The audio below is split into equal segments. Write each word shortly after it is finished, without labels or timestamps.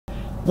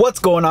What's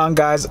going on,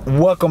 guys?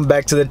 Welcome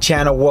back to the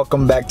channel.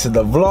 Welcome back to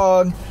the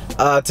vlog.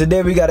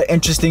 Today we got an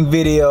interesting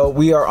video.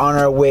 We are on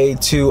our way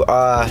to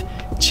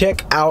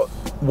check out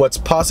what's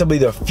possibly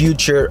the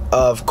future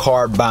of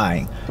car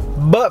buying.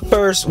 But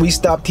first, we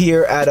stopped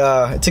here at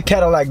it's a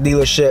Cadillac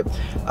dealership.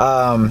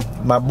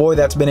 My boy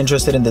that's been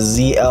interested in the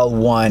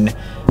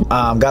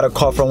ZL1 got a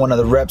call from one of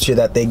the reps here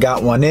that they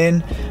got one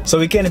in. So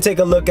we came to take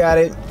a look at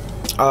it,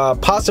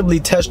 possibly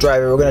test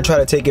drive it. We're gonna try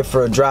to take it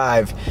for a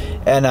drive,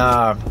 and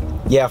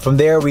yeah, from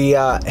there we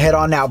head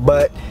on out.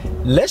 But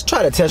let's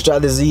try to test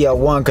drive the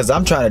ZL1 because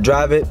I'm trying to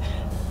drive it.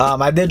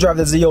 I did drive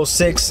the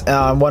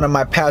Z06 one of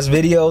my past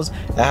videos.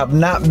 I have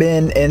not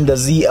been in the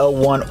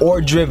ZL1 or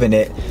driven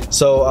it,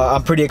 so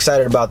I'm pretty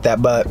excited about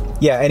that. But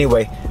yeah,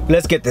 anyway,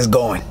 let's get this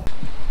going.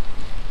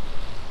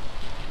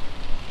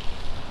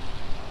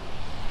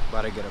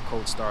 About to get a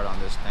cold start on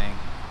this thing.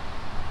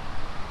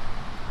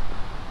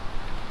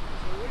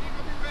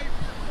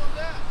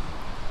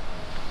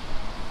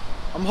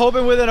 I'm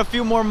hoping within a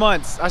few more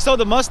months. I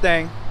sold the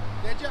Mustang.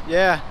 Did you?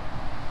 Yeah.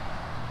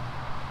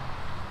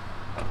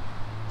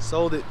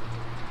 Sold it.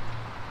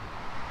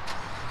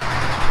 I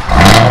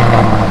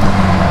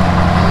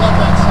love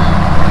that sound.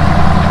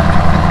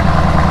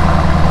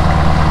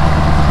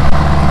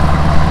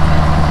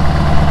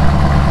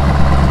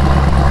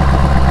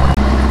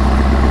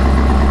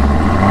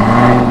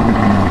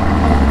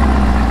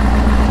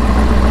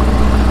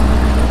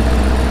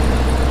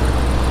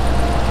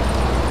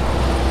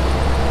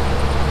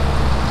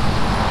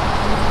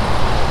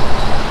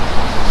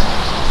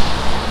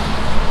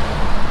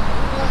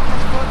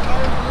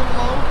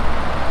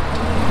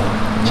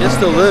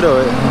 Just a little.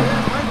 Yeah, it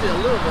might be a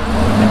little bit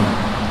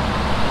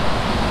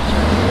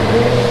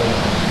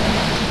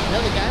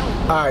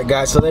more. Alright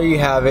guys, so there you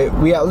have it.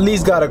 We at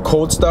least got a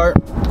cold start.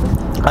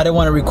 I didn't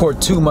want to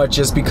record too much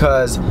just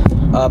because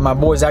my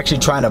boy's actually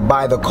trying to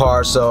buy the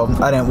car, so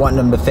I didn't want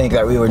them to think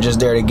that we were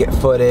just there to get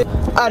footage.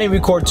 I didn't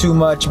record too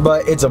much,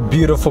 but it's a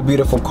beautiful,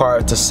 beautiful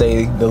car to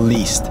say the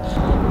least.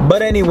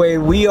 But anyway,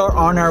 we are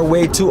on our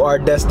way to our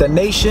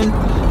destination,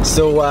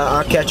 so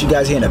I'll catch you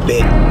guys here in a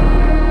bit.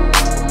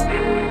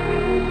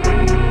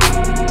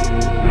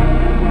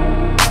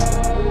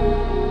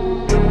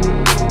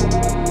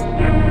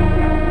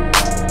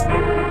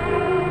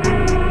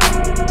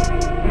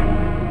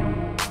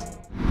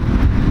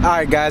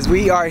 Alright guys,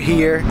 we are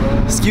here.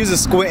 Excuse the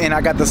squinting,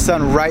 I got the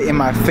sun right in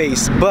my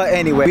face. But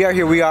anyway, we are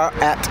here. We are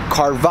at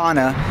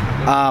Carvana.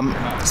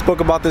 Spoke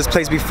about this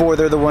place before.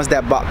 They're the ones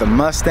that bought the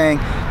Mustang.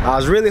 I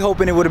was really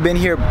hoping it would have been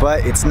here,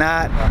 but it's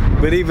not.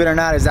 Believe it or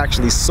not, it's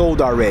actually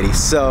sold already.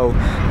 So,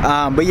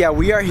 but yeah,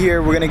 we are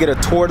here. We're gonna get a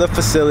tour of the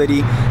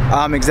facility,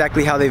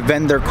 exactly how they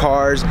vend their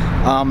cars.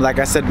 Like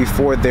I said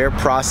before, their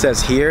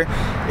process here.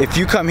 If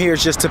you come here,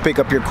 it's just to pick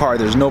up your car.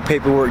 There's no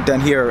paperwork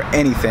done here or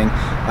anything.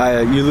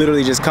 You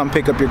literally just come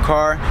pick up your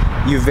car,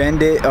 you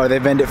vend it, or they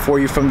vend it for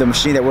you from the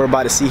machine that we're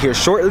about to see here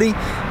shortly,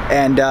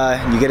 and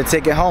you get to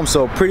take it home.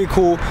 So pretty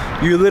cool.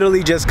 You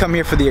literally just come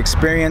here for the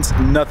experience,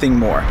 nothing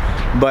more.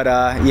 But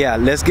yeah,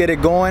 let's get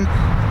it going,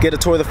 get a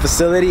tour of the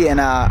facility,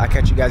 and I'll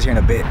catch you guys here in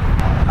a bit.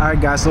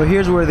 Alright guys, so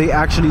here's where they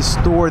actually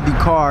store the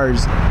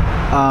cars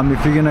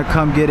if you're gonna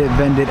come get it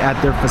vended at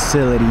their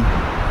facility.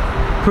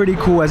 Pretty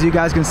cool. As you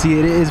guys can see,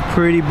 it is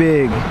pretty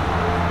big.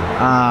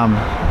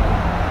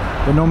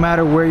 But no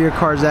matter where your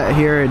car's at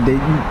here,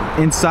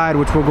 inside,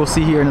 which we'll go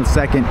see here in a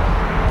second,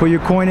 put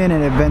your coin in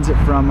and it vends it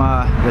from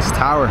this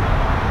tower.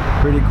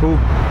 Pretty cool.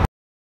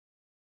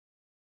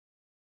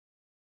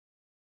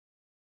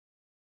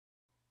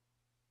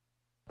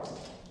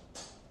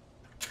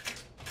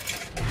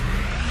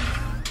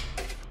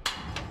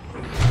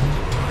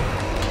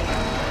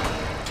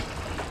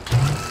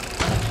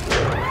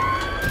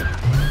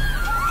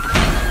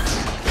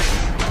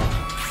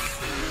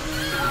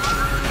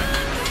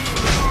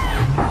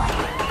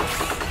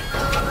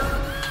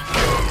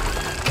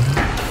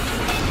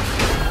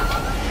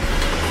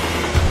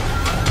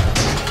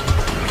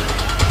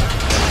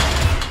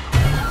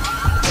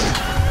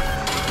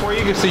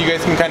 So you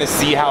guys can kind of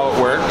see how it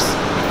works.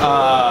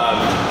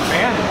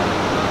 Man.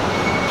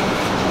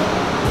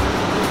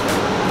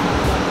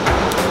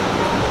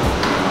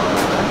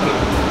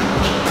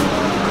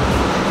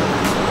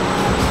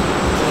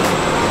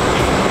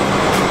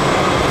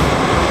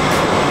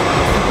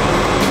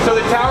 So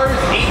the tower is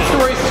 8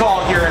 stories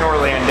tall here in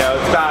Orlando.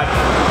 It's about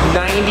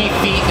 90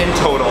 feet in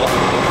total.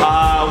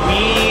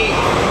 We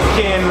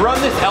can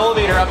run this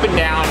elevator up and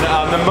down.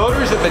 The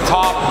motors at the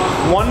top,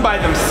 one by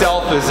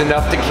themselves, is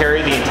enough to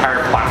carry the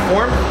entire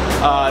platform.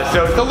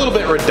 So it's a little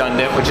bit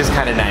redundant, which is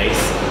kind of nice.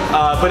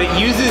 But it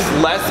uses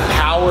less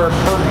power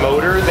per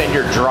motor than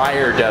your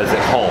dryer does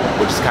at home,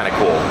 which is kind of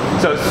cool.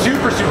 So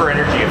super, super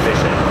energy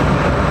efficient.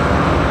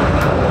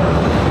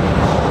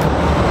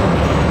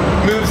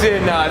 Moves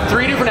in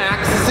 3 different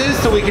axes,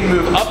 so we can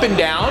move up and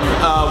down.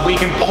 We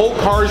can pull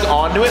cars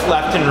onto it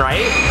left and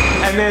right.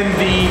 And then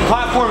the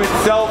platform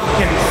itself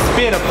can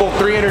spin a full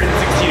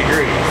 360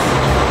 degrees.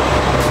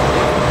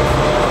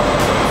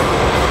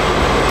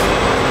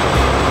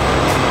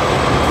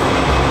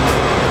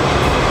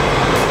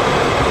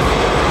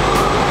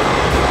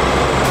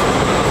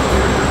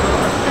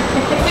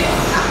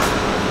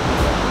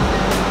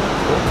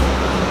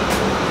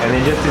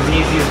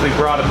 we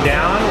brought them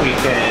down, we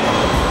can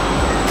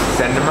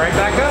send them right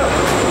back up.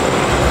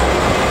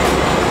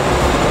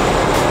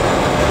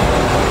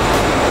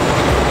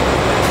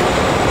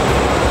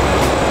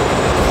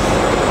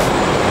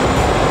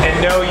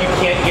 And no, you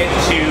can't get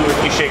two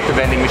if you shake the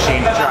vending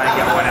machine to try and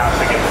get one out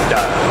that gets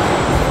stuck.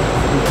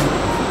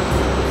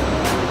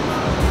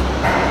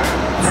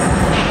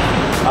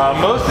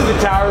 Most of the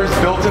towers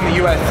built in the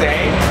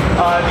USA.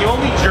 The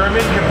only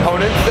German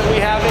components that we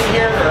have in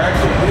here are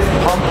actually this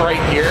pump right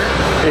here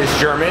is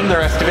German. The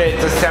rest of it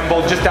is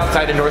assembled just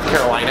outside of North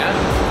Carolina,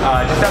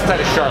 just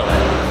outside of Charlotte.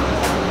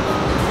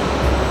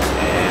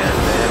 And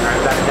then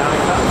right back down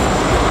it comes.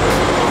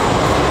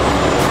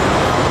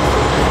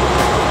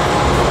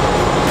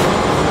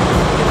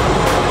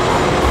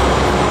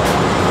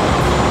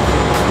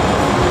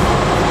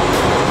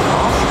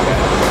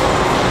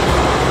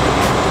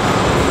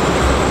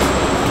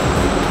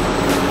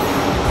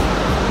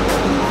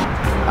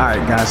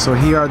 Alright guys, so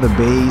here are the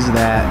bays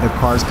that the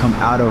cars come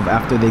out of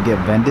after they get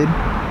vended.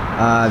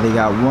 They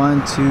got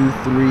 1, 2,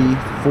 3,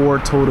 4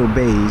 total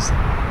bays.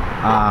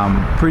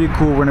 Pretty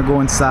cool. We're gonna go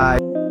inside.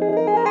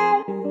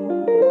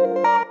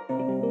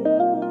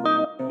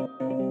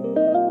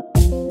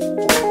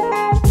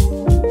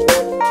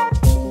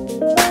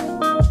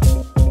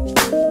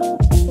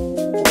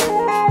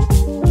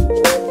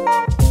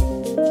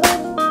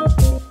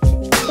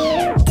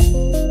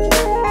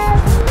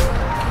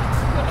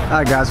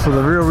 Alright guys, for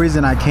the real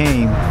reason I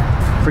came,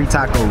 free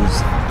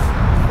tacos.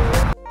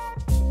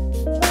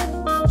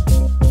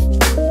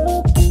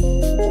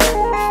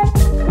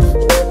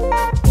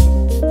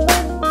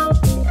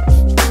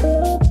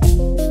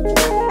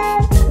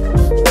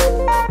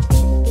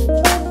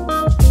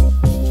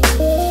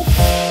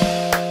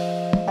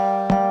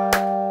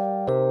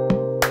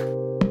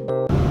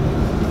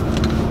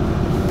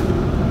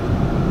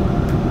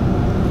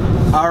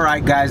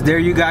 Alright guys, there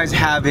you guys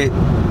have it.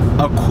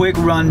 A quick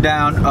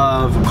rundown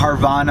of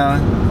Carvana,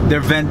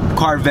 their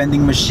car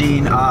vending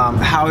machine,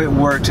 how it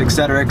works,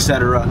 etc.,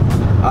 etc.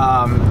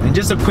 And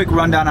just a quick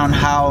rundown on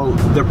how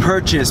the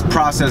purchase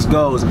process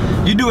goes.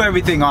 You do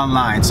everything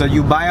online. So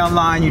you buy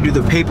online, you do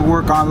the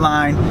paperwork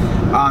online,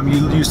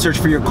 you search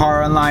for your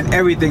car online,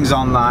 everything's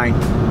online.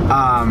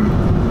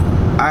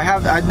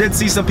 I did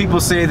see some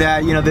people say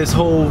that, you know, this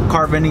whole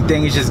car vending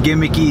thing is just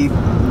gimmicky,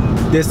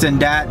 this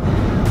and that.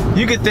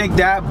 You could think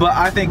that, but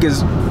I think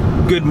it's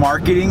good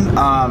marketing.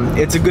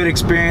 It's a good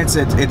experience.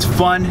 It's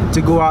fun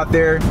to go out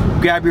there,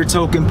 grab your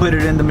token, put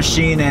it in the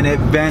machine, and it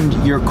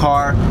vend your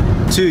car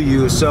to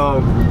you. So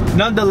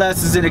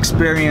nonetheless, it's an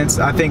experience.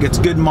 I think it's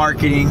good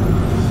marketing.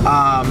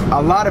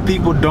 A lot of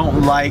people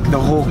don't like the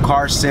whole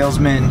car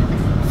salesman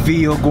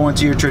feel going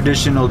to your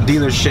traditional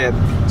dealership.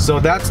 So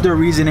that's the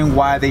reasoning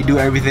why they do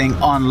everything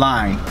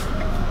online.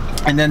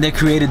 And then they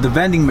created the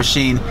vending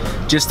machine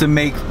just to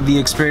make the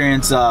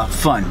experience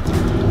fun.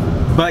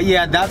 But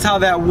yeah, that's how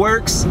that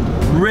works.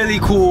 Really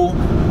cool.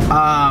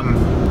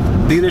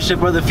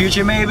 Dealership of the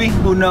future, maybe,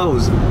 who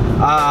knows.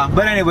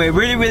 But anyway,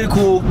 really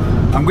cool.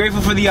 I'm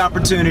grateful for the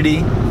opportunity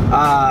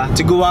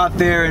to go out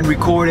there and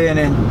record it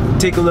and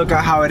take a look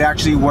at how it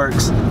actually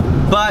works.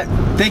 But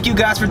thank you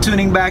guys for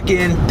tuning back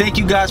in. Thank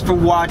you guys for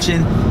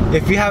watching.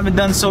 If you haven't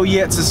done so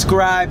yet,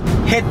 subscribe,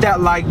 hit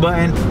that like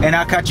button, and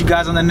I'll catch you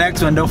guys on the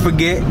next one. Don't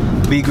forget,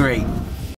 be great.